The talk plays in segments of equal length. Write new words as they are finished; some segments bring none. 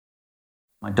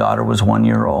My daughter was 1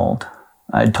 year old.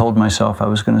 I had told myself I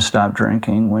was going to stop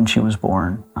drinking when she was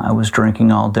born. I was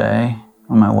drinking all day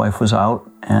when my wife was out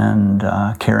and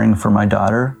caring for my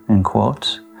daughter, in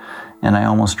quotes, and I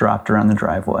almost dropped her on the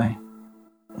driveway.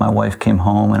 My wife came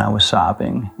home and I was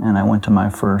sobbing, and I went to my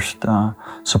first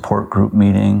support group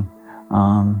meeting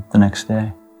the next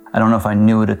day. I don't know if I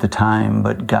knew it at the time,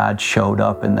 but God showed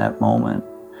up in that moment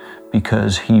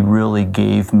because He really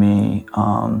gave me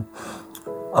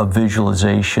a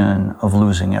visualization of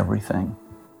losing everything.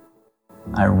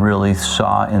 I really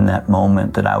saw in that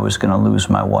moment that I was going to lose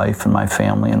my wife and my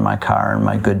family and my car and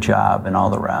my good job and all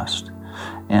the rest.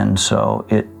 And so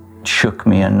it shook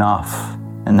me enough,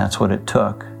 and that's what it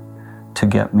took to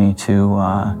get me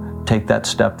to take that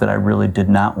step that I really did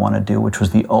not want to do, which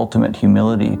was the ultimate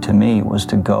humility to me, was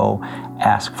to go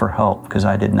ask for help, because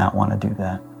I did not want to do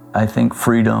that. I think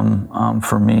freedom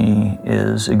for me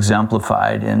is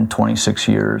exemplified in 26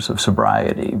 years of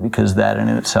sobriety, because that in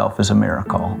itself is a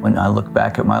miracle. When I look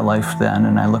back at my life then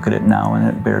and I look at it now, and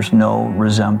it bears no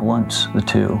resemblance, the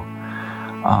two.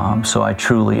 So I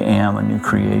truly am a new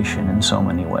creation in so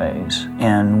many ways.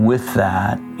 And with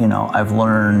that, I've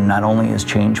learned not only is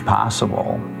change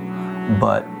possible,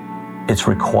 but it's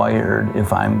required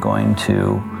if I'm going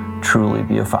to truly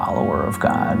be a follower of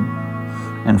God.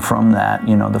 And from that,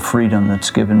 the freedom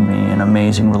that's given me an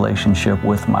amazing relationship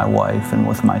with my wife and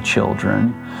with my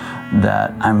children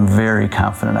that I'm very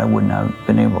confident I wouldn't have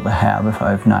been able to have if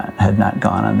I had not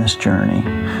gone on this journey.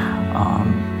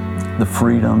 The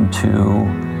freedom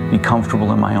to be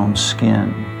comfortable in my own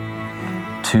skin,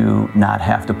 to not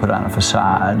have to put on a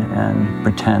facade and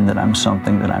pretend that I'm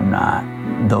something that I'm not.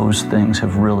 Those things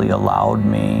have really allowed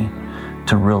me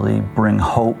to really bring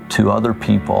hope to other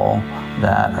people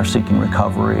that are seeking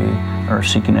recovery or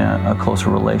seeking a closer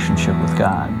relationship with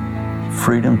God.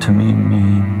 Freedom to me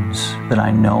means that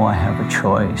I know I have a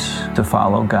choice to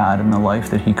follow God in the life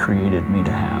that He created me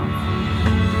to have.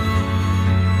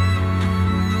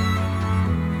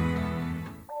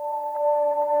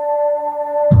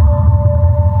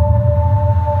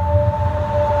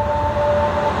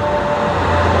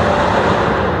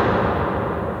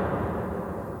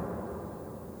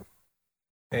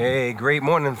 Hey, great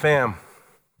morning, fam.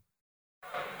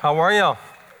 How are y'all?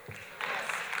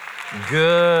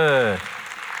 Good.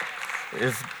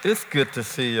 It's good to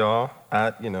see y'all.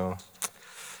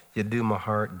 You do my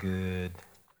heart good.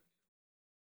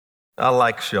 I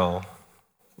like y'all.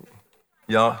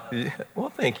 Y'all, well,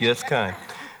 thank you. That's kind.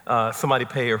 Somebody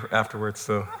pay her afterwards,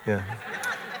 so yeah.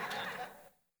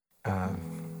 Why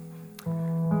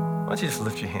don't you just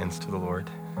lift your hands to the Lord?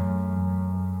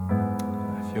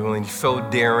 Feeling so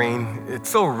daring. It's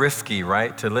so risky,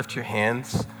 right, to lift your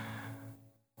hands.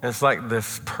 It's like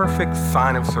this perfect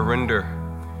sign of surrender.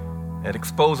 It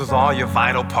exposes all your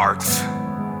vital parts.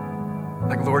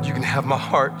 Like, Lord, you can have my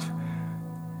heart.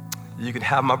 You can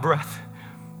have my breath.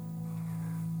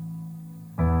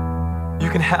 You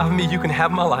can have me. You can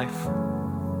have my life.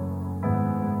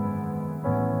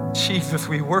 Jesus,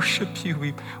 we worship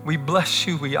you. We bless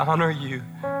you. We honor you.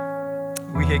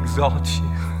 We exalt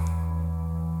you.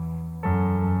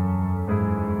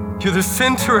 You're the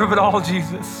center of it all,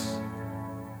 Jesus.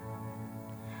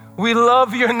 We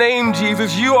love your name,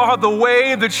 Jesus. You are the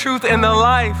way, the truth, and the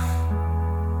life.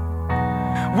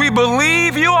 We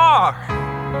believe you are.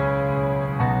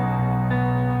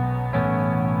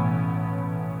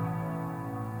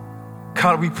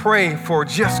 God, we pray for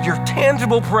just your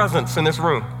tangible presence in this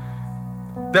room,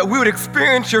 that we would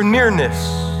experience your nearness,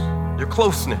 your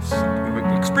closeness. We would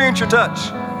experience your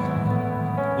touch.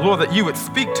 Lord, that you would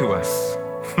speak to us.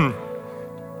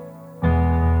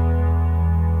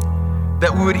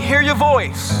 That we would hear your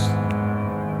voice,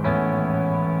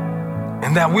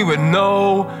 and that we would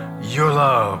know your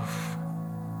love.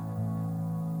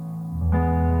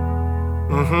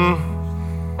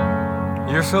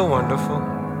 You're so wonderful.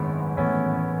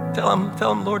 Tell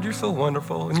him, Lord, you're so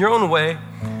wonderful. In your own way,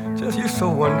 you're so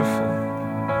wonderful.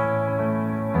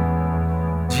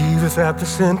 Jesus at the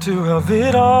center of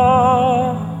it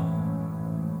all.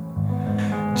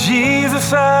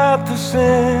 Jesus at the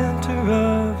center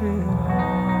of it all.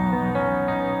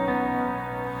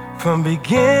 From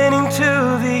beginning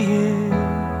to the end,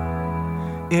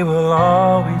 it will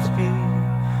always be,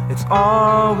 it's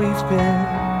always been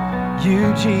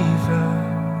you, Jesus.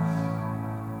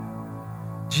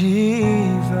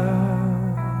 Jesus.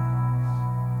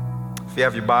 If you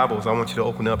have your Bibles, I want you to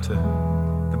open up to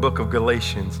the book of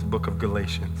Galatians,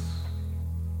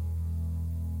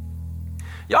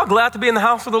 Y'all glad to be in the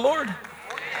house of the Lord?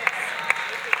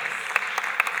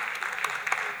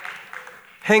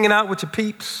 Hanging out with your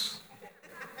peeps?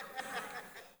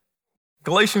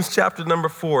 Galatians chapter number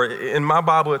 4. In my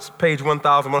Bible, it's page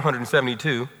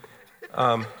 1172.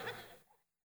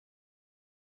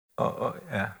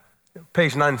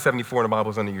 Page 974 in the Bible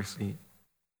is under your seat.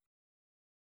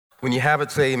 When you have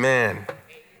it, say amen.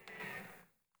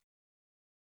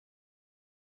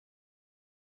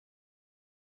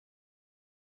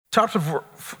 Chapter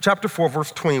 4,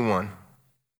 verse 21.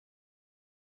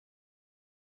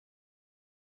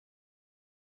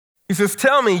 He says,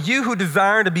 tell me, you who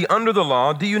desire to be under the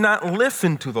law, do you not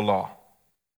listen to the law?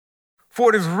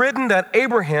 For it is written that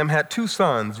Abraham had two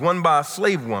sons, one by a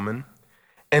slave woman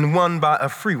and one by a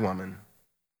free woman.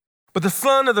 But the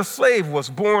son of the slave was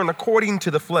born according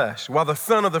to the flesh, while the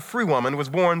son of the free woman was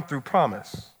born through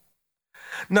promise.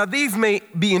 Now these may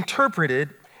be interpreted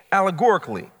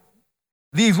allegorically.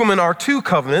 These women are two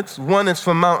covenants. One is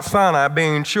from Mount Sinai,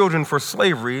 bearing children for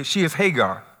slavery. She is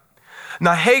Hagar.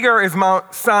 Now Hagar is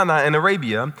Mount Sinai in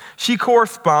Arabia. She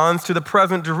corresponds to the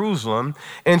present Jerusalem,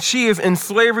 and she is in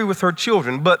slavery with her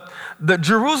children. But the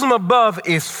Jerusalem above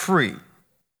is free,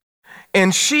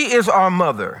 and she is our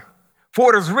mother.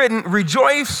 For it is written,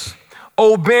 rejoice,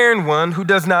 O barren one who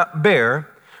does not bear.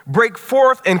 Break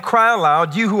forth and cry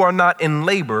aloud, you who are not in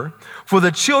labor. For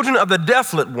the children of the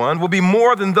desolate one will be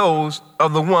more than those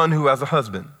of the one who has a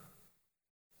husband.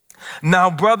 Now,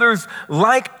 brothers,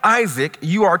 like Isaac,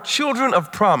 you are children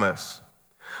of promise.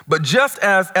 But just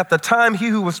as at the time he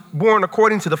who was born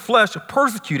according to the flesh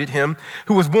persecuted him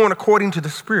who was born according to the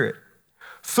Spirit,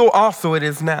 so also it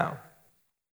is now.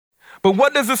 But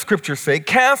what does the scripture say?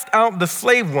 Cast out the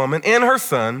slave woman and her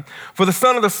son, for the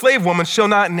son of the slave woman shall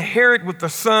not inherit with the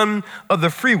son of the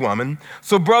free woman.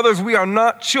 So, brothers, we are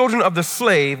not children of the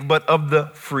slave, but of the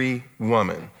free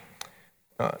woman.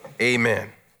 Amen.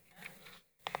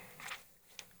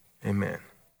 Amen.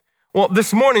 Well,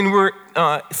 this morning we're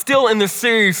still in this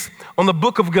series on the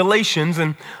book of Galatians,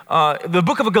 and the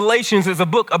book of Galatians is a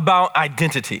book about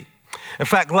identity. In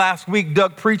fact, last week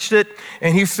Doug preached it,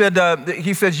 and he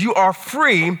says you are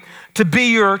free to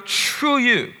be your true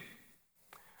you,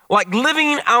 like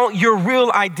living out your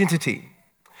real identity.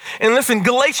 And listen,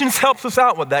 Galatians helps us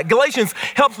out with that. Galatians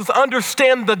helps us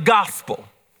understand the gospel.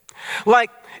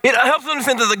 Like, it helps us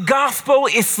understand that the gospel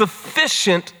is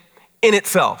sufficient in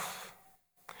itself,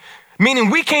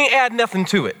 meaning we can't add nothing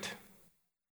to it.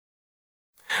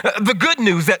 The good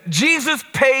news that Jesus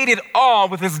paid it all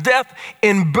with his death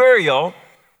and burial,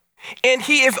 and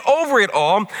he is over it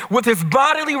all with his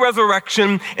bodily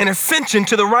resurrection and ascension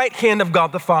to the right hand of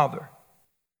God the Father.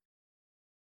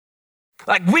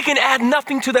 Like, we can add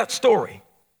nothing to that story.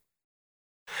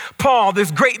 Paul, this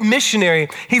great missionary,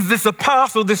 he's this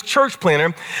apostle, this church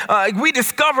planner. We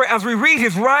discover as we read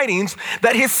his writings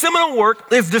that his seminal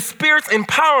work is the Spirit's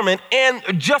empowerment and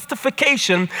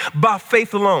justification by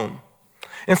faith alone.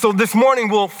 And so this morning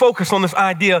we'll focus on this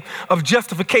idea of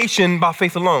justification by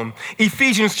faith alone.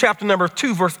 Ephesians chapter number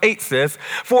 2, verse 8 says,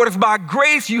 for it is by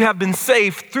grace you have been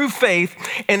saved through faith,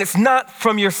 and it's not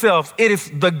from yourselves. It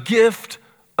is the gift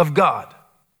of God.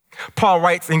 Paul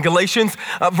writes in Galatians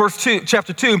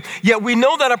chapter 2, yet we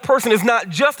know that a person is not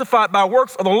justified by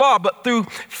works of the law, but through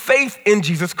faith in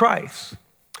Jesus Christ.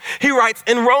 He writes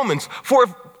in Romans, for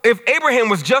if Abraham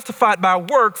was justified by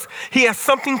works, he has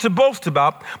something to boast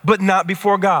about, but not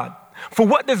before God. For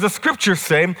what does the scripture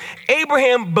say?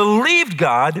 Abraham believed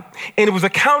God, and it was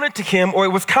counted to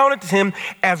him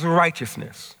as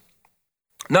righteousness.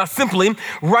 Now, simply,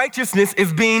 righteousness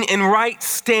is being in right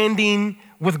standing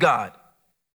with God.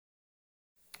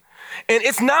 And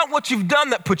it's not what you've done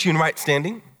that puts you in right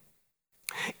standing.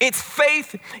 It's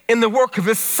faith in the work of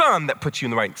his son that puts you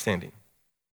in the right standing.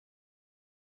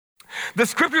 The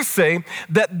scriptures say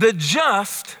that the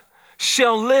just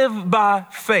shall live by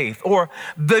faith, or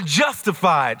the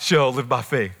justified shall live by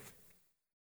faith.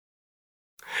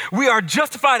 We are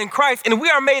justified in Christ, and we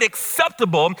are made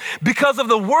acceptable because of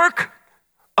the work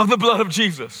of the blood of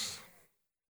Jesus.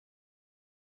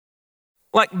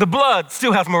 Like, the blood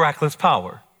still has miraculous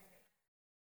power.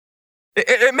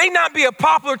 It may not be a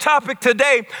popular topic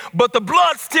today, but the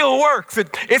blood still works.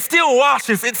 It still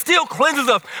washes. It still cleanses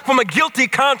us from a guilty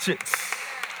conscience.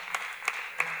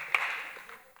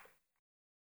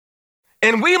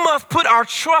 And we must put our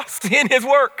trust in his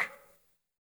work,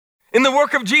 in the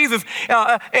work of Jesus,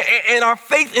 and our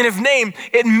faith in his name.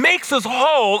 It makes us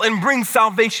whole and brings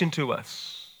salvation to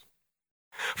us.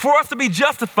 For us to be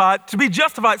justified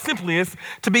simply is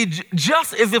to be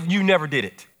just as if you never did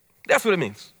it. That's what it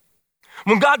means.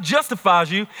 When God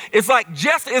justifies you, it's like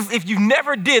just as if you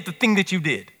never did the thing that you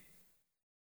did.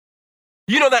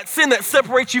 You know, that sin that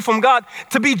separates you from God,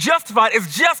 to be justified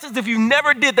is just as if you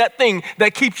never did that thing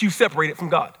that keeps you separated from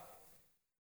God.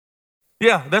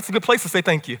 Yeah, that's a good place to say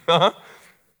thank you. Uh-huh.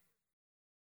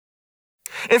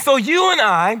 And so you and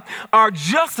I are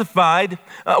justified.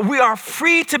 We are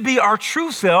free to be our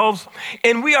true selves,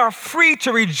 and we are free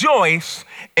to rejoice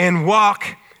and walk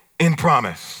in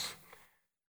promise.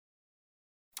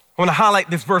 I want to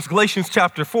highlight this verse. Galatians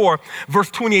chapter 4,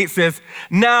 verse 28 says,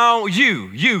 now you,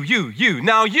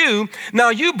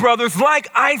 brothers, like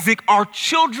Isaac, are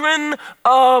children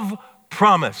of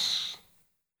promise.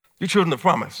 You're children of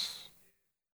promise.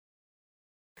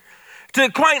 To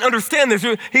quite understand this,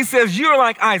 he says, you're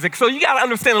like Isaac. So you got to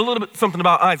understand a little bit something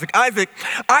about Isaac.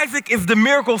 Isaac is the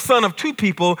miracle son of two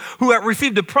people who have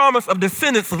received the promise of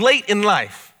descendants late in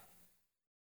life.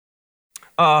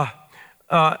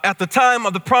 At the time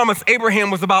of the promise,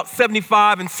 Abraham was about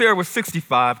 75 and Sarah was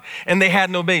 65, and they had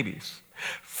no babies.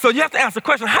 So you have to ask the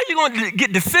question, how are you going to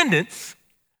get descendants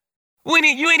when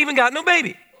you ain't even got no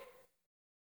baby?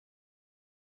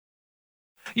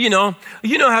 You know,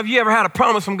 have you ever had a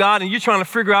promise from God and you're trying to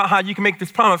figure out how you can make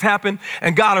this promise happen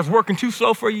and God is working too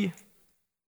slow for you?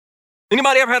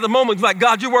 Anybody ever had the moment like,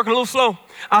 God, you're working a little slow?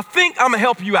 I think I'm gonna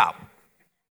help you out.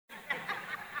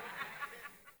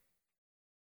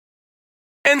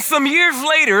 And some years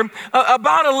later,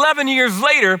 about 11 years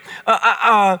later,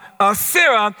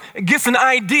 Sarah gets an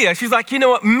idea. She's like, you know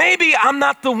what, maybe I'm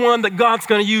not the one that God's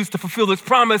gonna use to fulfill this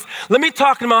promise. Let me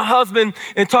talk to my husband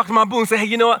and talk to my boo and say, hey,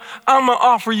 you know what, I'm gonna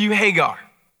offer you Hagar.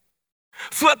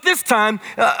 So at this time,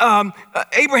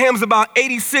 Abraham's about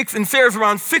 86 and Sarah's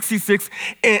around 66,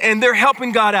 and they're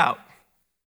helping God out.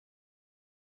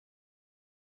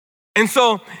 And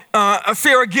so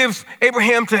Sarah gives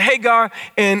Abraham to Hagar,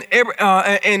 and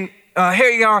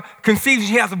Hagar conceives.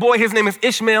 She has a boy. His name is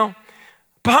Ishmael.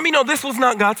 But how many know this was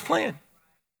not God's plan?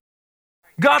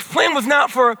 God's plan was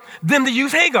not for them to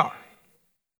use Hagar.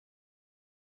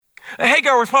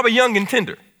 Hagar was probably young and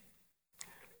tender.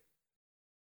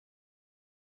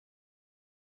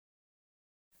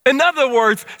 In other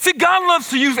words, see, God loves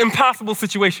to use impossible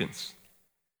situations.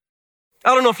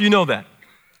 I don't know if you know that.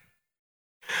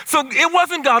 So it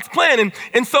wasn't God's plan.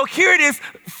 And so here it is,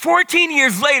 13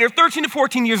 to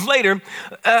 14 years later,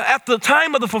 at the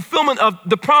time of the fulfillment of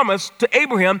the promise to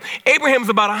Abraham, Abraham's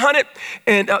about 100,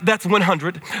 and that's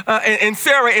 100, and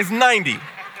Sarah is 90.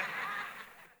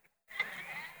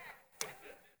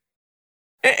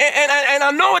 And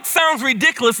I know it sounds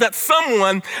ridiculous that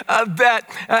someone that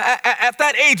at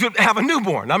that age would have a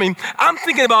newborn. I mean, I'm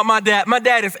thinking about my dad. My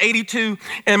dad is 82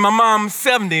 and my mom's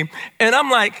 70. And I'm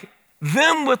like,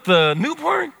 them with the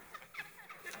newborn?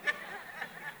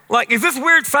 Like, is this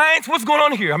weird science? What's going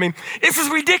on here? I mean, this is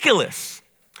ridiculous.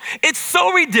 It's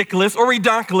so ridiculous or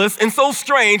redonkulous and so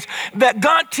strange that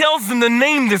God tells them to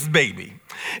name this baby.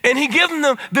 And he gives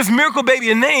them this miracle baby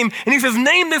a name, and he says,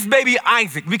 name this baby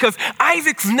Isaac, because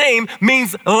Isaac's name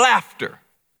means laughter.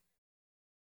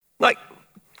 Like,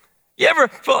 you ever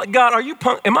feel like, God, are you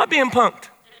punked? Am I being punked?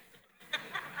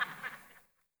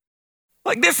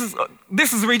 Like, this is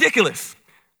ridiculous.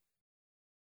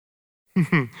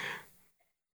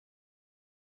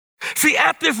 See,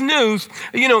 at this news,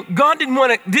 God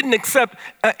didn't accept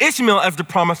Ishmael as the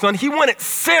promised son. He wanted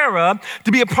Sarah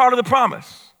to be a part of the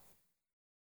promise.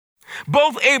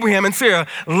 Both Abraham and Sarah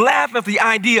laugh at the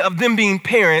idea of them being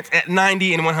parents at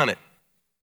 90 and 100.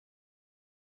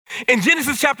 In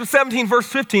Genesis chapter 17, verse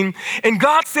 15, and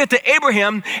God said to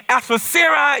Abraham, as for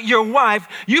Sarai, your wife,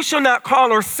 you shall not call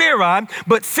her Sarai,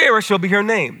 but Sarah shall be her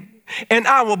name. And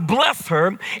I will bless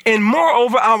her, and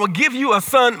moreover, I will give you a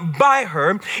son by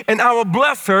her, and I will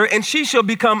bless her, and she shall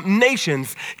become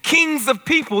nations. Kings of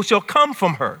people shall come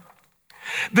from her.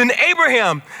 Then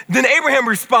Abraham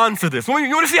responds to this. You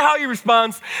want to see how he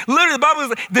responds? Literally, the Bible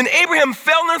says, then Abraham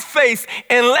fell on his face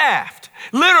and laughed.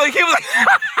 Literally, he was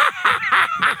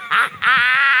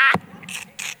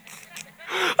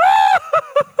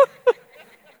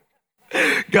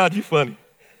like, God, you funny.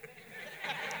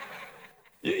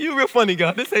 You're real funny,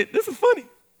 God. This is funny.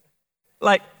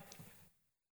 Like,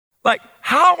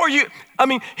 how are you? I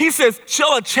mean, he says,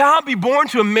 shall a child be born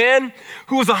to a man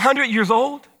who is 100 years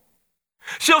old?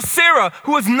 Shall Sarah,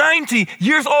 who is 90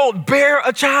 years old, bear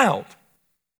a child?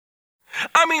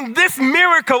 I mean, this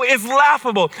miracle is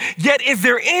laughable. Yet, is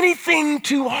there anything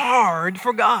too hard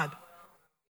for God?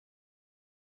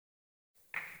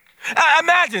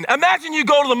 Imagine you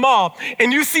go to the mall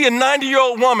and you see a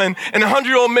 90-year-old woman and a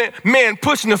 100-year-old man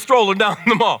pushing a stroller down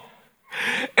the mall.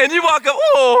 And you walk up,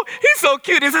 oh, he's so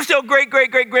cute. Is this your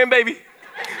great-great-great-grandbaby?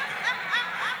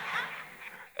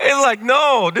 It's like,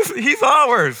 no, he's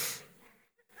ours.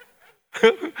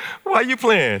 Why are you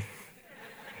playing?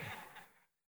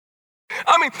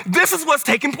 I mean, this is what's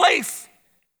taking place.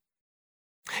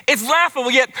 It's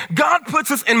laughable, yet God puts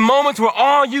us in moments where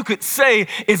all you could say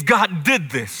is God did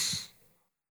this.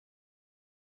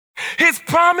 His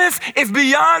promise is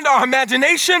beyond our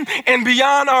imagination and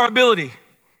beyond our ability.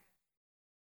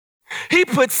 He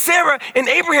put Sarah and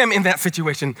Abraham in that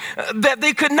situation that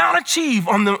they could not achieve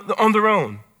on their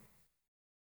own.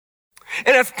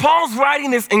 And as Paul's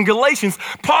writing this in Galatians,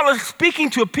 Paul is speaking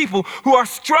to a people who are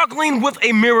struggling with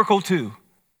a miracle too.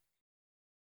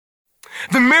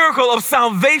 The miracle of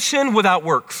salvation without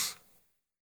works.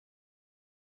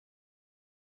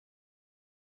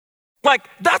 Like,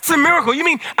 that's a miracle. You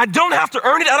mean I don't have to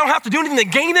earn it? I don't have to do anything to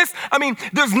gain this? I mean,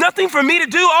 there's nothing for me to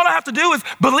do. All I have to do is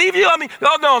believe you? I mean,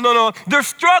 oh, no. They're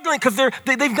struggling because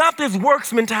they've got this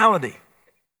works mentality.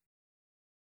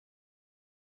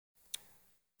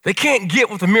 They can't get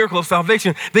with the miracle of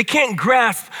salvation. They can't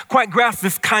quite grasp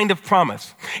this kind of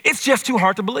promise. It's just too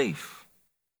hard to believe.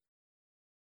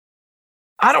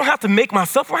 I don't have to make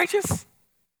myself righteous.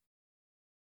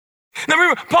 Now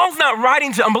remember, Paul's not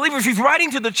writing to unbelievers, he's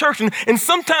writing to the church. And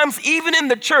sometimes even in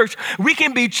the church, we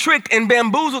can be tricked and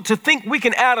bamboozled to think we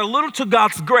can add a little to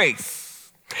God's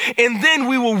grace. And then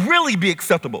we will really be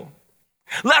acceptable.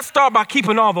 Let's start by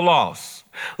keeping all the laws.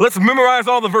 Let's memorize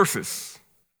all the verses.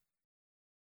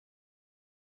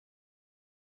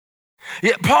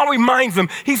 Yet Paul reminds them,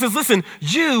 he says, listen,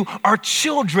 you are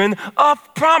children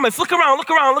of promise. Look around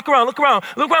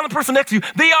the person next to you.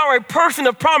 They are a person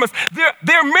of promise.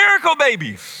 They're miracle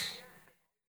babies.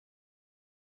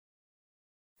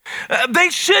 They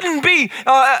shouldn't be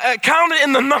counted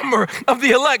in the number of the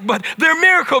elect, but they're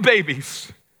miracle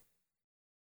babies.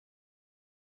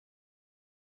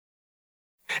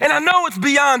 And I know it's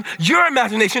beyond your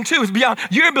imagination too. It's beyond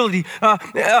your ability.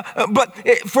 But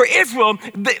for Israel,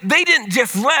 they didn't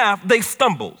just laugh, they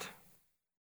stumbled.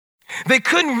 They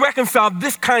couldn't reconcile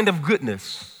this kind of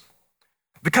goodness,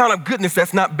 the kind of goodness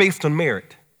that's not based on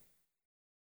merit.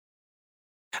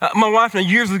 My wife and I,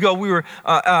 years ago, we were,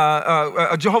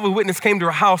 a Jehovah's Witness came to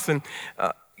our house and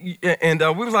we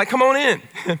was like, come on in.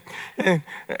 and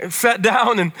sat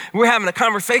down and we're having a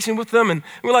conversation with them. And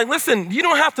we're like, listen, you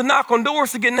don't have to knock on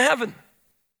doors to get into heaven.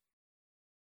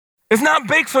 It's not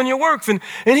based on your works. And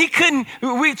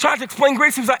we tried to explain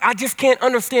grace. He was like, I just can't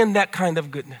understand that kind of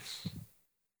goodness.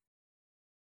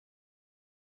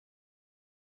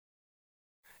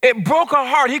 It broke our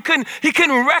heart. He couldn't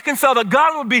reconcile that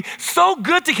God would be so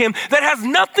good to him that has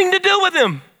nothing to do with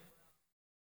him.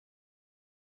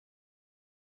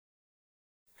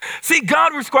 See,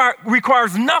 God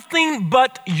requires nothing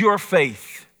but your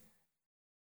faith.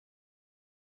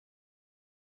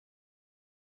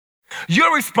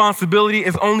 Your responsibility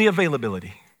is only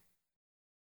availability.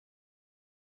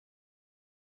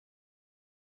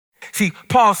 See,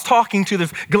 Paul's talking to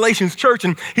this Galatians church,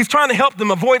 and he's trying to help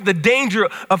them avoid the danger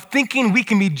of thinking we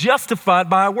can be justified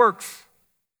by our works.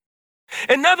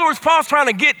 In other words, Paul's trying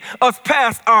to get us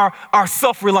past our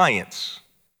self-reliance.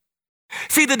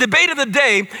 See, the debate of the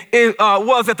day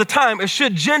was at the time,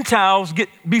 should Gentiles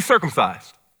be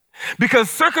circumcised? Because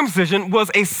circumcision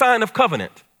was a sign of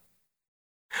covenant.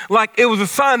 Like it was a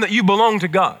sign that you belong to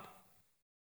God.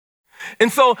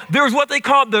 And so there was what they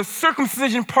called the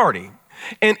circumcision party.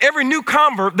 And every new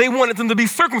convert, they wanted them to be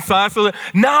circumcised so that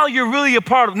now you're really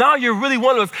now you're really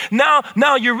one of us.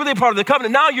 Now you're really a part of the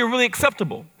covenant. Now you're really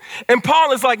acceptable. And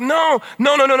Paul is like, no.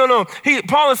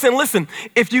 Paul is saying, listen,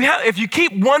 if you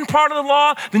keep one part of the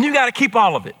law, then you got to keep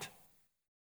all of it.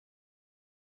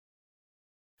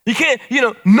 You can't,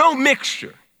 no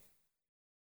mixture.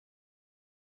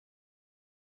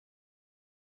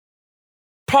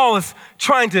 Paul is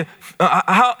trying to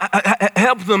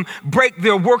help them break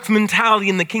their works mentality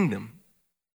in the kingdom.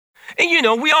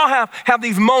 And we all have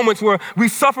these moments where we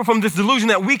suffer from this delusion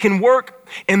that we can work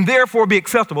and therefore be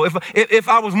acceptable. If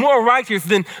I was more righteous,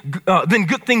 then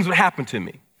good things would happen to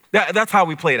me. That's how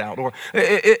we play it out. Or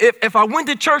if I went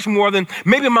to church more, then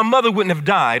maybe my mother wouldn't have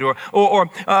died. Or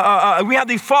we have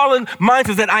these fallen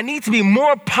mindsets that I need to be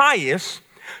more pious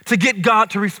to get God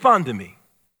to respond to me.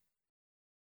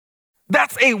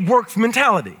 That's a works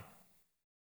mentality.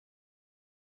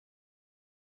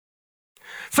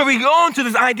 So we go into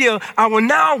this idea, I will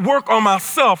now work on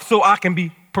myself so I can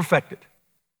be perfected.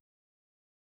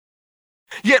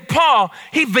 Yet Paul,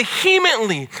 he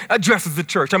vehemently addresses the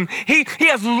church. He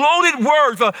has loaded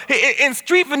words. In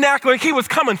street vernacular, he was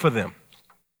coming for them.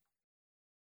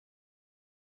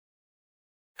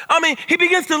 He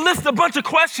begins to list a bunch of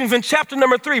questions in chapter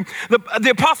number 3. The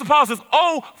Apostle Paul says,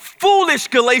 oh, foolish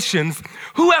Galatians,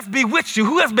 who has bewitched you?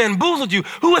 Who has bamboozled you?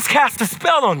 Who has cast a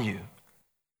spell on you?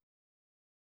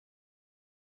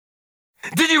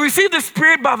 Did you receive the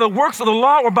Spirit by the works of the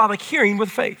law or by the hearing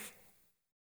with faith?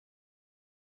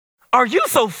 Are you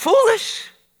so foolish?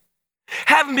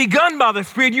 Having begun by the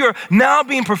Spirit, you are now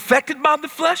being perfected by the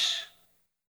flesh?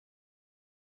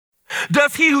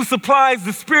 Does he who supplies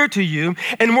the Spirit to you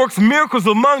and works miracles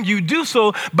among you do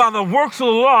so by the works of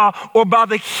the law or by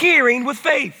the hearing with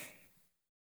faith?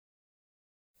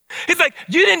 He's like,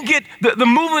 you didn't get the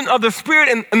movement of the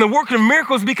Spirit and the working of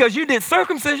miracles because you did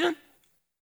circumcision.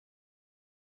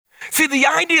 See, the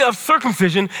idea of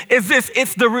circumcision is this: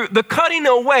 it's the cutting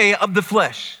away of the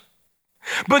flesh.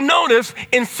 But notice,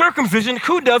 in circumcision,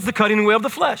 who does the cutting away of the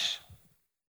flesh?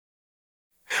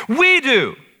 We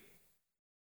do.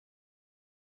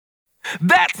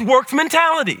 That's works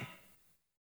mentality.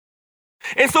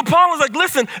 And so Paul is like,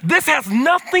 listen, this has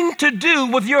nothing to do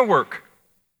with your work.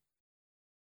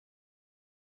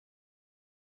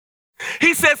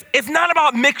 He says it's not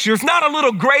about mixture. It's not a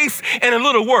little grace and a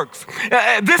little works.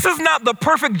 This is not the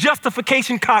perfect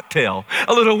justification cocktail.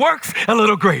 A little works, a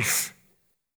little grace.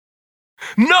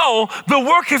 No, the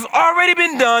work has already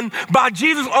been done by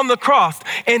Jesus on the cross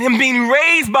and him being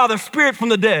raised by the Spirit from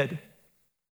the dead.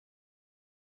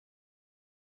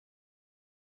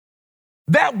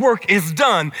 That work is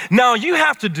done. Now all you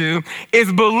have to do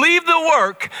is believe the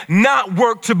work, not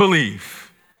work to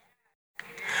believe.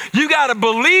 You got to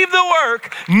believe the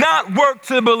work, not work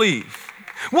to believe.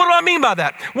 What do I mean by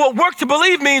that? Well, work to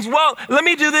believe means, well, let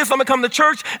me do this. I'm going to come to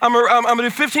church. I'm going to do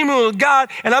 15 minutes with God,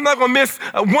 and I'm not going to miss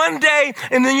one day.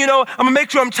 And then, I'm going to make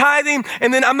sure I'm tithing.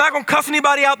 And then I'm not going to cuss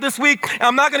anybody out this week.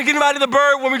 I'm not going to give anybody the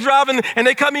bird when we're driving and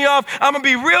they cut me off. I'm going to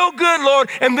be real good, Lord,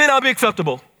 and then I'll be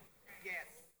acceptable.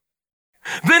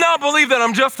 Then I'll believe that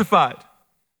I'm justified.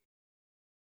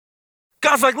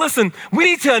 God's like, listen, we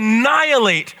need to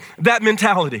annihilate that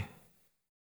mentality.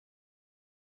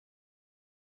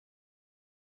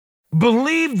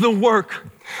 Believe the work,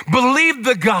 believe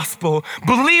the gospel,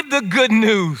 believe the good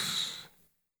news.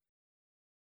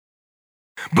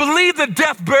 Believe the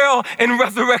death, burial, and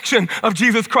resurrection of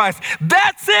Jesus Christ.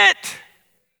 That's it.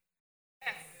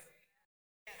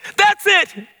 That's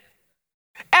it.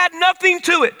 Add nothing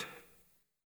to it.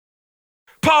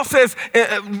 Paul says,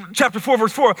 chapter 4,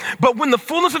 verse 4, but when the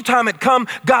fullness of time had come,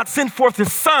 God sent forth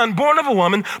his son, born of a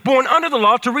woman, born under the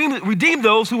law, to redeem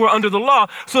those who were under the law,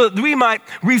 so that we might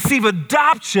receive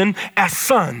adoption as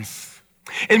sons.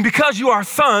 And because you are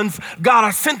sons, God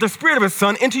has sent the Spirit of his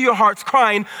Son into your hearts,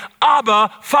 crying,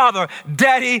 Abba, Father,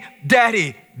 Daddy,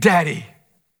 Daddy, Daddy.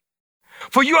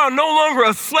 For you are no longer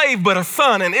a slave, but a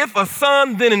son, and if a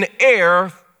son, then an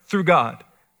heir through God.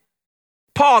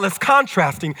 Paul is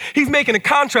contrasting. He's making a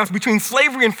contrast between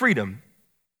slavery and freedom.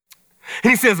 And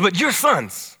he says, but you're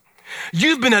sons.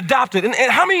 You've been adopted. And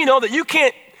how many of you know that you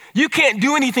can't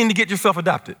do anything to get yourself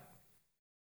adopted?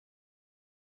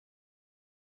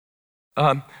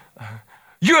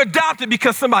 You're adopted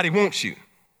because somebody wants you.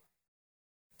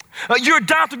 You're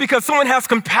adopted because someone has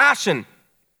compassion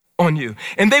on you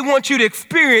and they want you to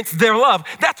experience their love.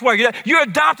 That's why you're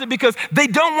adopted, because they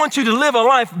don't want you to live a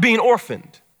life being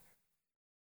orphaned.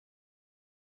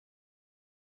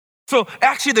 So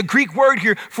actually the Greek word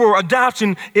here for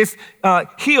adoption is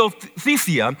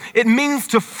hiothesia. It means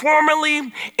to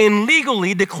formally and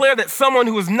legally declare that someone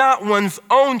who is not one's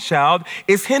own child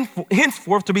is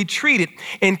henceforth to be treated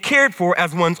and cared for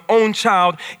as one's own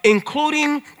child,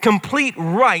 including complete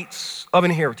rights of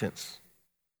inheritance.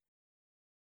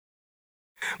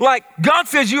 Like God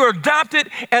says, you are adopted,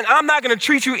 and I'm not going to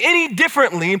treat you any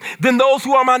differently than those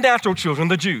who are my natural children,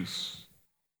 the Jews.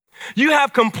 You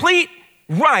have complete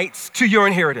rights to your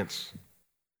inheritance.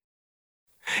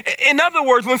 In other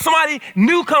words, when somebody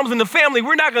new comes in the family,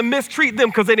 we're not going to mistreat them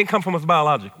because they didn't come from us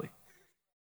biologically.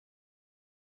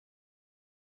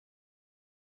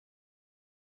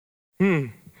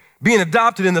 Being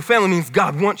adopted in the family means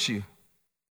God wants you.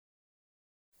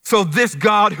 So this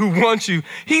God who wants you,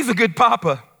 he's a good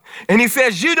papa. And he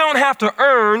says you don't have to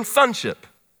earn sonship.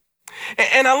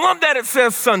 And I love that it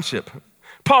says sonship.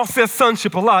 Paul says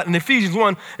sonship a lot. In Ephesians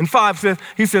 1:5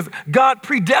 he says, God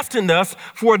predestined us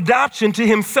for adoption to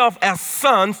himself as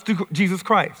sons through Jesus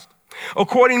Christ,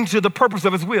 according to the purpose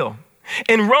of his will.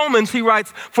 In Romans, he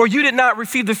writes, for you did not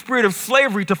receive the spirit of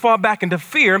slavery to fall back into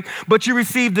fear, but you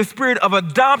received the spirit of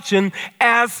adoption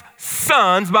as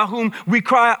sons, by whom we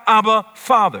cry, Abba,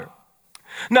 Father.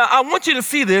 Now, I want you to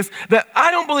see this, that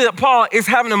I don't believe that Paul is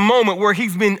having a moment where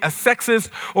he's being a sexist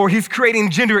or he's creating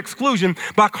gender exclusion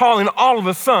by calling all of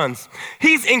us sons.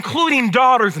 He's including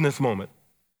daughters in this moment.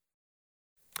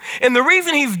 And the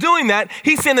reason he's doing that,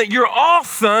 he's saying that you're all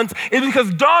sons, is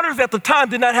because daughters at the time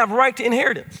did not have right to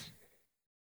inheritance.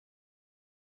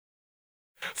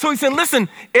 So he said, listen,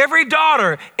 every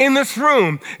daughter in this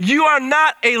room, you are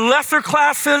not a lesser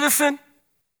class citizen.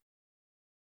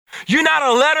 You're not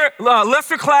a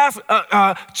lesser class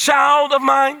child of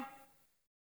mine.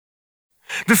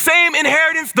 The same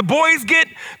inheritance the boys get,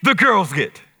 the girls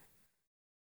get.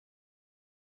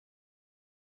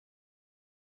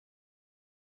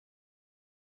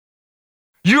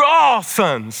 You're all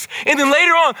sons. And then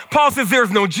later on, Paul says there's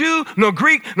no Jew, no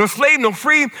Greek, no slave, no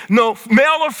free, no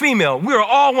male or female. We are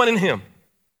all one in him.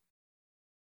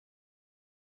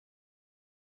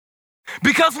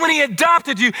 Because when he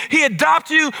adopted you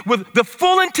with the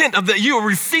full intent of that you will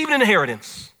receive an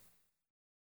inheritance.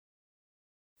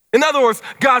 In other words,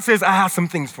 God says, I have some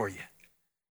things for you.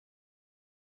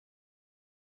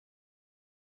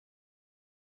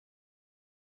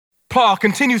 Paul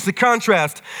continues to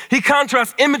contrast. He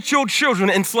contrasts immature children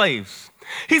and slaves.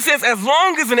 He says, as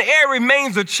long as an heir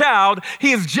remains a child,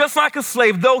 he is just like a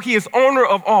slave, though he is owner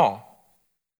of all.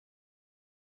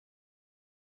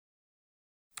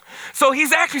 So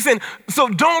he's actually saying, so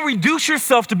don't reduce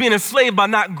yourself to being a slave by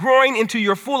not growing into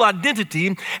your full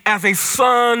identity as a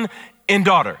son and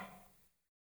daughter.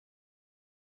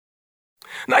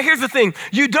 Now here's the thing,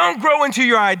 you don't grow into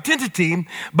your identity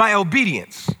by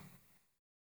obedience.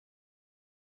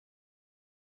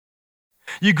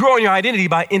 You grow in your identity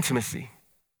by intimacy.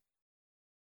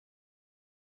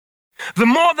 The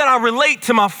more that I relate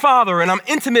to my father and I'm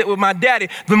intimate with my daddy,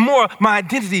 the more my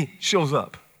identity shows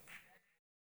up.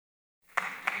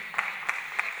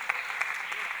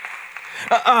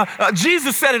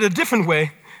 Jesus said it a different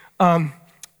way. Am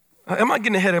I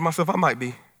getting ahead of myself? I might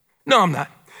be. No, I'm not.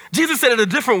 Jesus said it a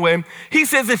different way. He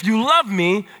says, if you love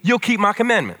me, you'll keep my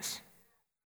commandments.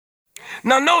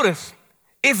 Now notice,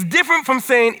 it's different from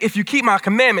saying, if you keep my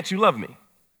commandments, you love me.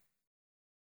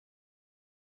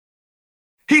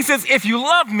 He says, if you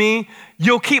love me,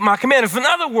 you'll keep my commandments. In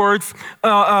other words,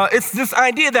 it's this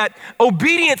idea that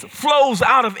obedience flows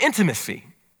out of intimacy.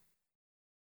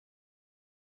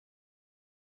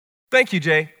 Thank you,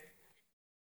 Jay.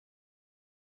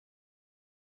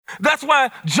 That's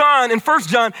why John, in 1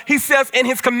 John, he says, and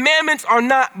his commandments are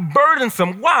not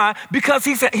burdensome. Why? Because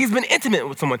he's been intimate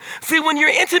with someone. See, when you're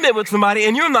intimate with somebody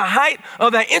and you're in the height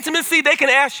of that intimacy, they can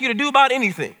ask you to do about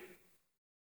anything.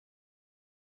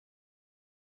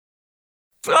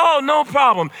 Oh, no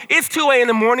problem. It's 2 a.m. in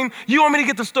the morning. You want me to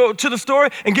get to the store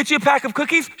and get you a pack of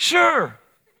cookies? Sure.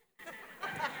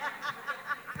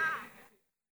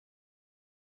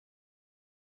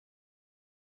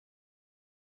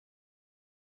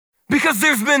 Because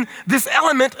there's been this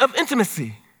element of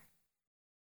intimacy.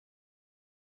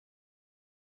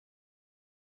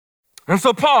 And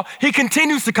so Paul, he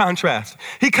continues to contrast.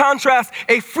 He contrasts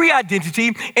a free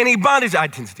identity and a bondage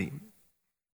identity.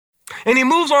 And he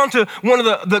moves on to one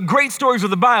of the great stories of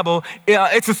the Bible.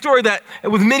 It's a story that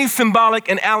with many symbolic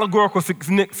and allegorical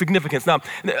significance. Now,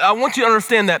 I want you to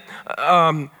understand that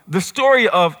the story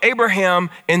of Abraham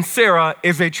and Sarah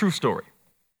is a true story.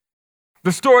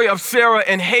 The story of Sarah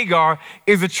and Hagar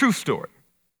is a true story.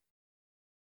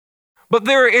 But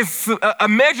there is a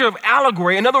measure of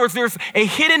allegory. In other words, there's a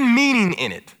hidden meaning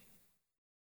in it.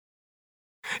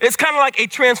 It's kind of like a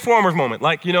Transformers moment.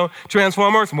 Like,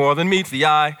 Transformers, more than meets the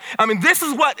eye. I mean, this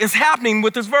is what is happening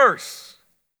with this verse.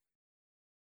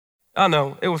 I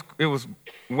know, it was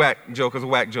whack joke. It was a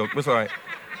whack joke, but it's all right.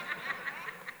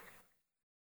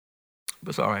 But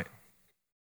it's all right.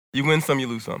 You win some, you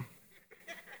lose some.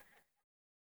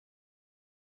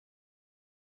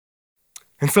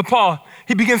 And so Paul,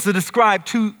 he begins to describe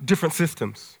two different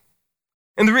systems.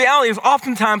 And the reality is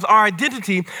oftentimes our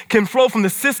identity can flow from the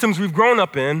systems we've grown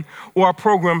up in or are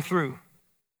programmed through.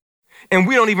 And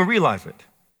we don't even realize it.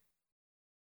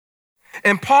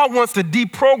 And Paul wants to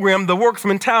deprogram the works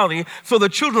mentality so the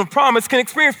children of promise can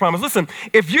experience promise. Listen,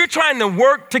 if you're trying to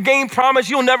work to gain promise,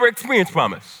 you'll never experience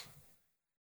promise.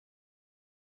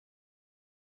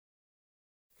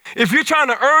 If you're trying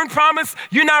to earn promise,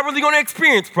 you're not really going to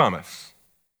experience promise.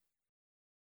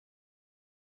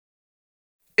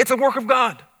 It's a work of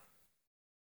God.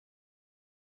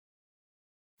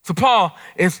 So Paul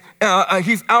he's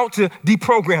out to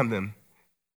deprogram them.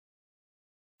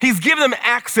 He's given them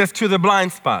access to their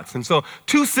blind spots. And so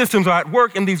two systems are at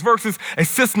work in these verses, a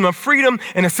system of freedom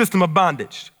and a system of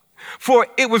bondage. For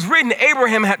it was written,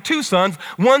 Abraham had two sons,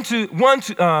 one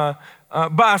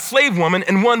by a slave woman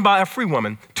and one by a free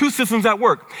woman. Two systems at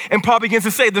work. And Paul begins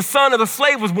to say, the son of the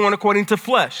slave was born according to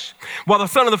flesh, while the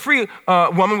son of the free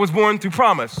woman was born through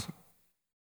promise.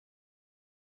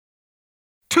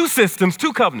 Two systems,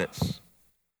 two covenants.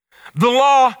 The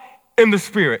law and the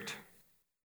spirit.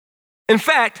 In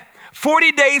fact,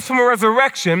 40 days from a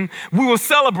resurrection, we will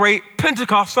celebrate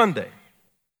Pentecost Sunday.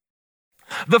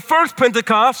 The first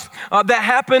Pentecost that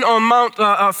happened on Mount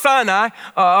Sinai,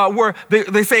 where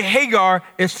they say Hagar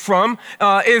is from,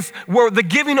 is where the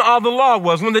giving of the law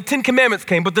was, when the Ten Commandments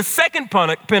came. But the second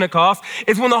Pentecost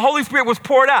is when the Holy Spirit was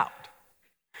poured out.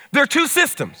 There are two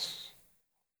systems.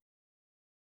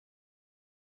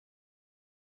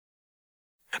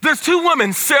 There's two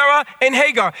women, Sarah and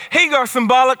Hagar. Hagar,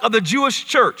 symbolic of the Jewish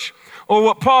church, or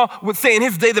what Paul would say in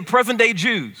his day, the present day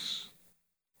Jews.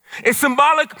 It's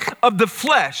symbolic of the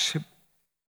flesh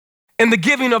and the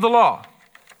giving of the law.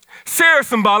 Sarah,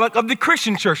 symbolic of the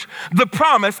Christian church, the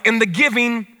promise and the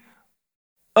giving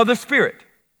of the Spirit.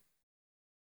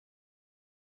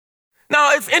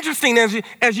 Now, it's interesting as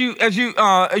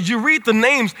you read the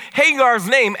names. Hagar's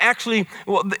name actually,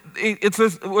 well, it's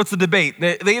a debate.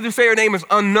 They either say her name is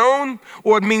unknown,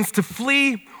 or it means to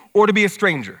flee or to be a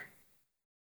stranger.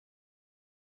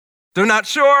 They're not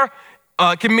sure.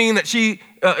 It can mean that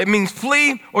it means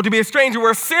flee or to be a stranger,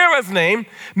 where Sarah's name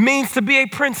means to be a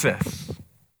princess.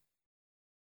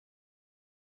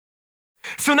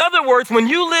 So in other words, when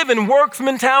you live in works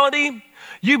mentality,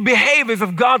 you behave as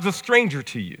if God's a stranger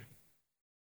to you.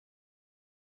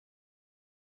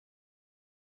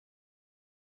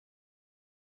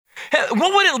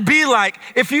 What would it be like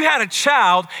if you had a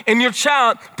child and your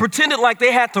child pretended like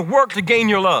they had to work to gain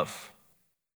your love?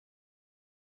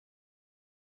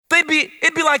 It'd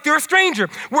be like they're a stranger.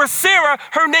 Where Sarah,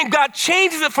 her name, God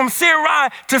changes it from Sarai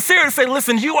to Sarah to say,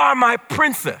 listen, you are my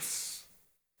princess.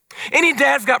 Any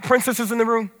dads got princesses in the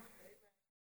room?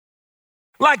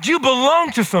 Like you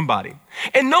belong to somebody.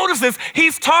 And notice this,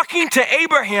 he's talking to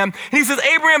Abraham, and he says,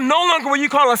 Abraham, no longer will you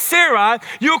call us Sarai,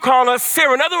 you'll call us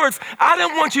Sarah. In other words, I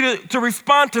don't want you to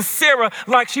respond to Sarah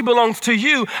like she belongs to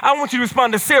you. I want you to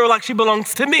respond to Sarah like she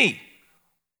belongs to me.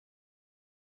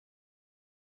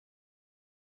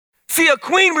 See, a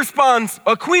queen would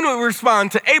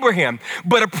respond to Abraham,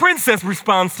 but a princess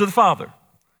responds to the father.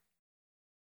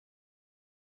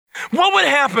 What would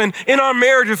happen in our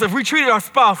marriages if we treated our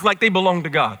spouse like they belong to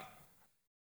God?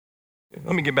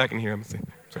 Let me get back in here.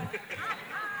 Sorry.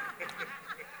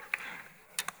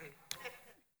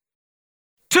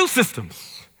 Two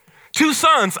systems, two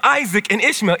sons, Isaac and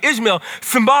Ishmael. Ishmael,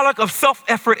 symbolic of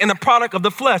self-effort and a product of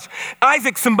the flesh.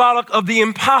 Isaac, symbolic of the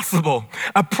impossible,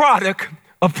 a product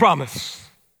of promise.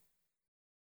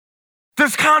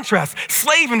 There's contrast,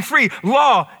 slave and free,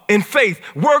 law and faith,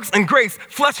 works and grace,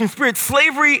 flesh and spirit,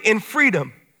 slavery and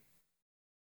freedom.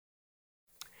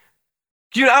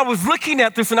 You know, I was looking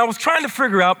at this and I was trying to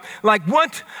figure out, like,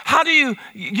 how do you,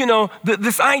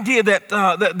 this idea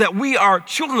that we are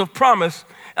children of promise.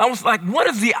 I was like, what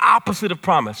is the opposite of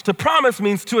promise? To promise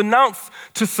means to announce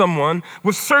to someone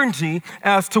with certainty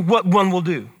as to what one will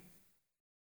do.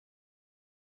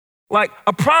 Like,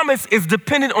 a promise is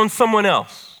dependent on someone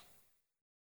else.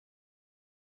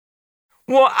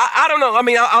 Well, I don't know. I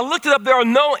mean, I looked it up. There are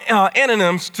no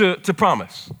antonyms to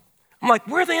promise. I'm like,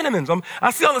 where are the antonyms?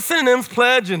 I see all the synonyms,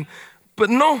 pledge, but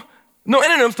no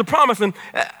antonyms to promise. And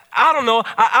I don't know.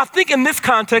 I think in this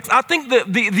context, I think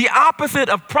that the opposite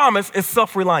of promise is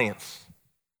self-reliance.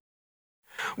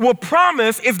 Well,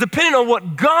 promise is dependent on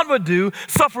what God would do.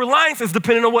 Self-reliance is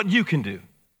dependent on what you can do.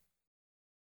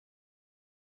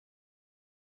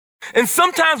 And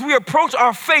sometimes we approach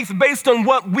our faith based on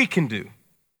what we can do.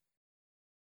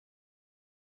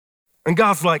 And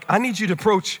God's like, I need you to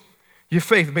approach your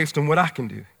faith based on what I can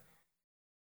do.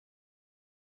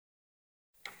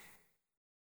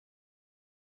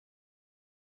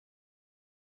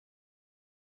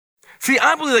 See,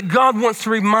 I believe that God wants to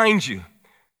remind you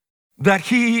that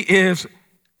he is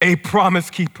a promise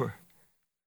keeper.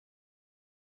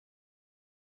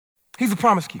 He's a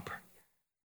promise keeper.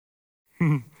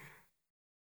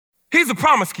 He's a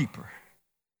promise keeper.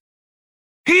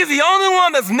 He's the only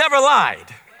one that's never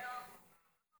lied.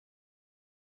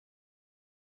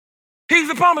 He's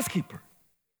a promise keeper.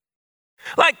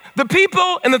 Like the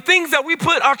people and the things that we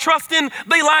put our trust in,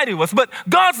 they lie to us. But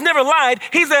God's never lied.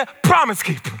 He's a promise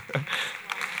keeper.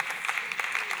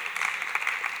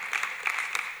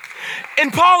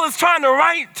 And Paul is trying to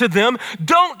write to them,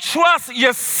 don't trust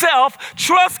yourself,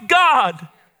 trust God.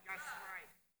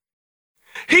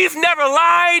 He's never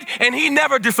lied and he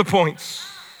never disappoints.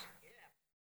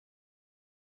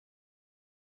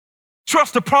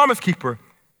 Trust the promise keeper.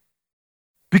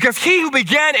 Because he who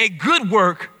began a good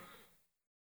work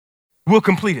will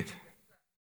complete it.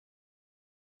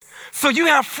 So you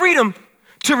have freedom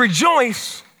to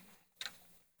rejoice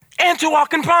and to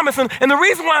walk in promise. And the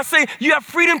reason why I say you have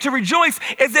freedom to rejoice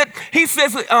is that he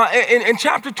says in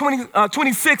chapter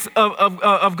 26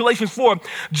 of Galatians 4,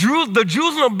 the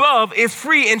Jerusalem above is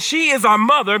free and she is our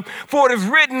mother, for it is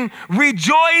written,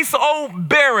 rejoice, O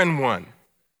barren one.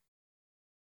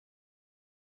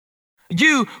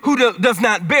 You who does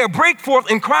not bear, break forth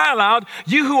and cry aloud,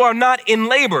 you who are not in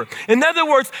labor. In other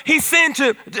words, he's saying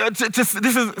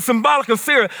this is symbolic of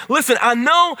Sarah. Listen, I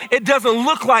know it doesn't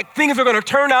look like things are going to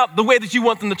turn out the way that you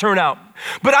want them to turn out.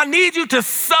 But I need you to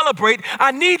celebrate.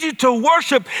 I need you to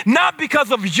worship, not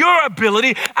because of your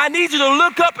ability. I need you to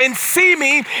look up and see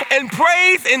me and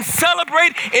praise and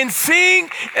celebrate and sing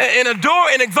and adore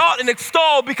and exalt and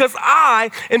extol, because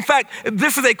in fact,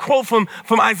 this is a quote from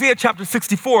Isaiah chapter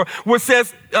 64, where it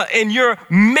says, and your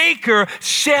maker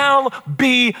shall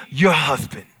be your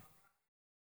husband.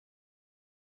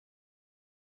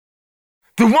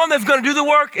 The one that's going to do the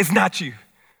work is not you.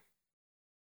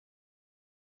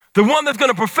 The one that's going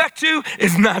to perfect you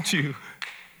is not you.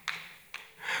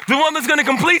 The one that's going to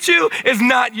complete you is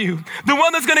not you. The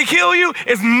one that's going to heal you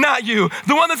is not you.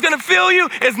 The one that's going to fill you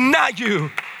is not you.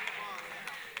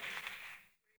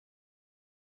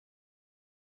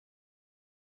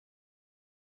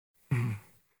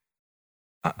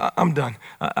 I'm done.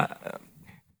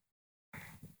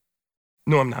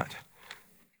 No, I'm not.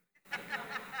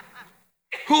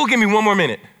 Who will give me one more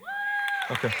minute?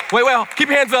 Okay. Wait, keep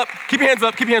your hands up. Keep your hands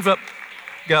up. Keep your hands up.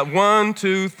 Got 1,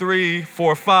 2, 3,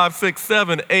 4, 5, 6,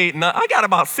 7, 8, 9. I got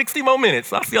about 60 more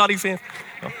minutes. I see all these hands.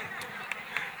 Oh.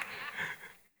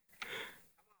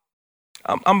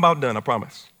 I'm about done, I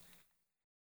promise.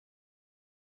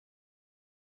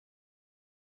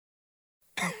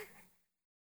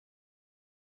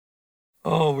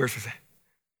 Oh, where's this at?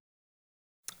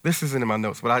 This isn't in my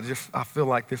notes, but I feel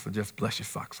like this will just bless your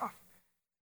socks off.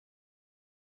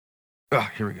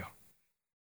 Here we go.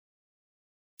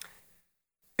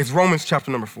 It's Romans chapter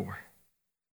number 4.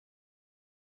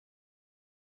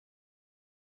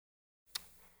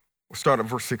 We'll start at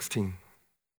verse 16.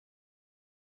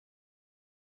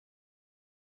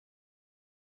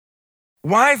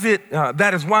 Why is it,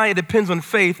 that is why it depends on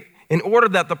faith, in order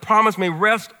that the promise may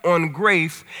rest on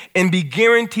grace and be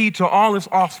guaranteed to all his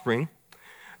offspring,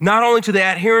 not only to the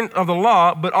adherent of the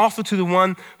law, but also to the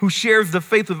one who shares the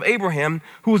faith of Abraham,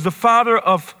 who is the father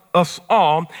of us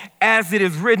all. As it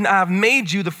is written, I have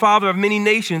made you the father of many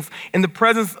nations in the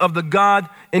presence of the God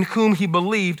in whom he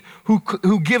believed,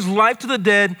 who gives life to the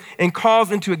dead and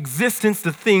calls into existence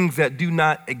the things that do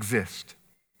not exist.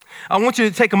 I want you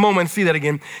to take a moment and see that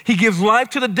again. He gives life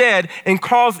to the dead and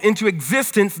calls into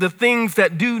existence the things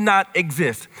that do not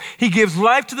exist. He gives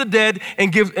life to the dead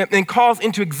and calls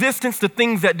into existence the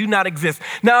things that do not exist.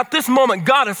 Now, at this moment,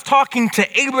 God is talking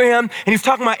to Abraham, and he's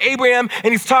talking about Abraham,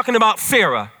 and he's talking about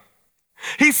Sarah.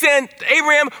 He's saying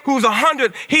Abraham, who's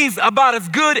 100, he's about as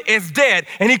good as dead,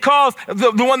 and he calls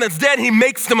the one that's dead, he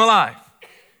makes them alive.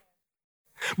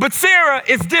 But Sarah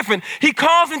is different. He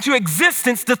calls into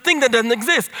existence the thing that doesn't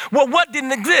exist. Well, what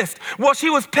didn't exist? Well,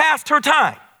 she was past her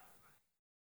time.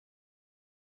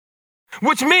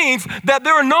 Which means that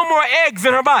there are no more eggs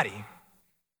in her body.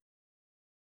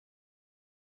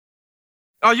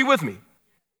 Are you with me?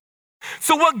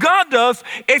 So what God does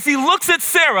is he looks at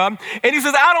Sarah and he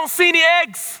says, I don't see any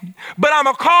eggs, but I'm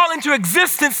going to call into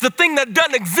existence the thing that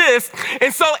doesn't exist.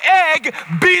 And so egg,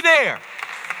 be there.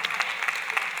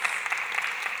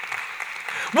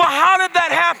 Well, how did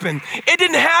that happen? It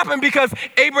didn't happen because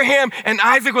Abraham and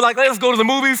Isaac were like, let's go to the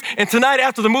movies, and tonight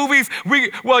after the movies, y'all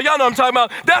know what I'm talking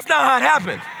about. That's not how it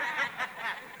happened.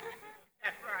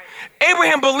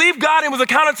 Abraham believed God and was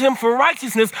accounted to him for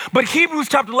righteousness, but Hebrews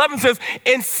chapter 11 says,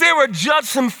 and Sarah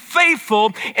judged him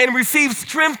faithful and received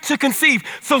strength to conceive.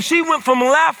 So she went from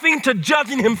laughing to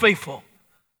judging him faithful.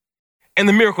 And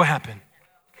the miracle happened.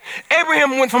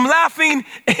 Abraham went from laughing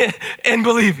and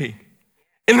believing.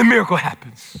 And the miracle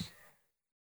happens.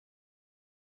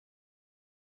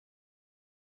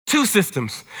 Two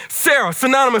systems. Sarah,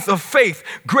 synonymous of faith,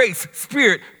 grace,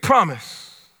 spirit,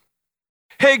 promise.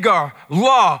 Hagar,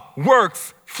 law,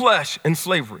 works, flesh, and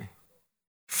slavery.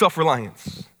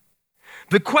 Self-reliance.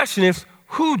 The question is,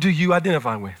 who do you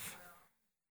identify with?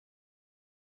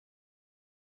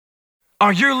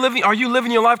 Are you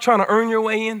living your life trying to earn your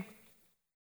way in?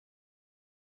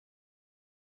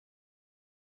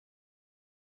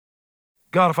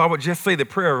 God, if I would just say the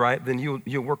prayer right, then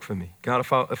you'll work for me. God,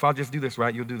 if I'll just do this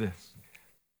right, you'll do this.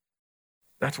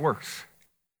 That's works.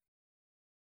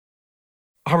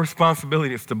 Our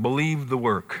responsibility is to believe the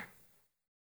work.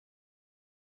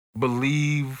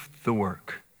 Believe the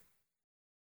work.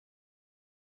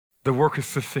 The work is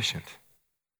sufficient.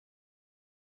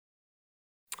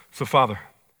 So, Father,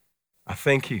 I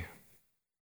thank you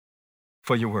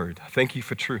for your word. I thank you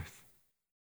for truth.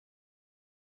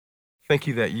 Thank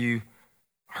you that you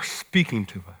are speaking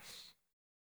to us.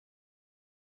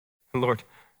 And Lord,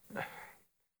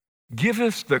 give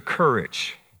us the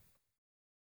courage.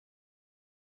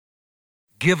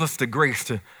 Give us the grace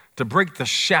to break the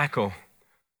shackle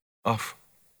of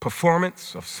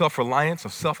performance, of self-reliance,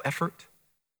 of self-effort,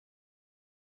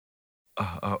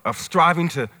 of striving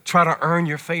to try to earn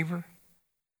your favor.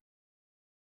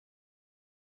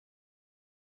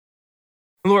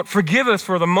 Lord, forgive us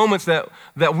for the moments that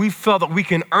we felt that we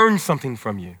can earn something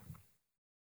from you.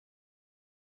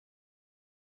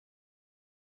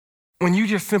 When you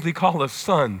just simply call us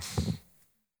sons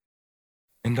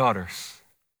and daughters.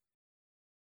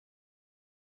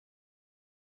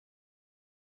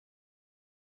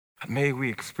 May we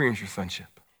experience your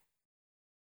sonship.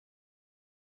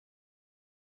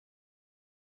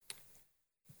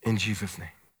 In Jesus' name.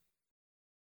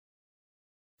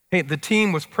 Hey, the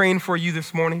team was praying for you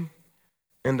this morning,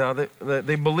 and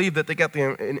they believe that they got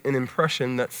an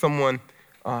impression that someone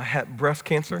had breast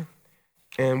cancer,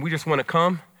 and we just want to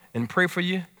come and pray for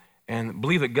you and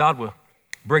believe that God will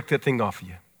break that thing off of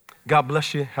you. God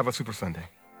bless you. Have a super Sunday.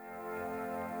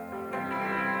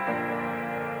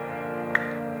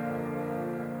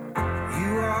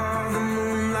 You are the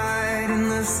moonlight in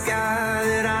the sky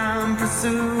that I'm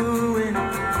pursuing.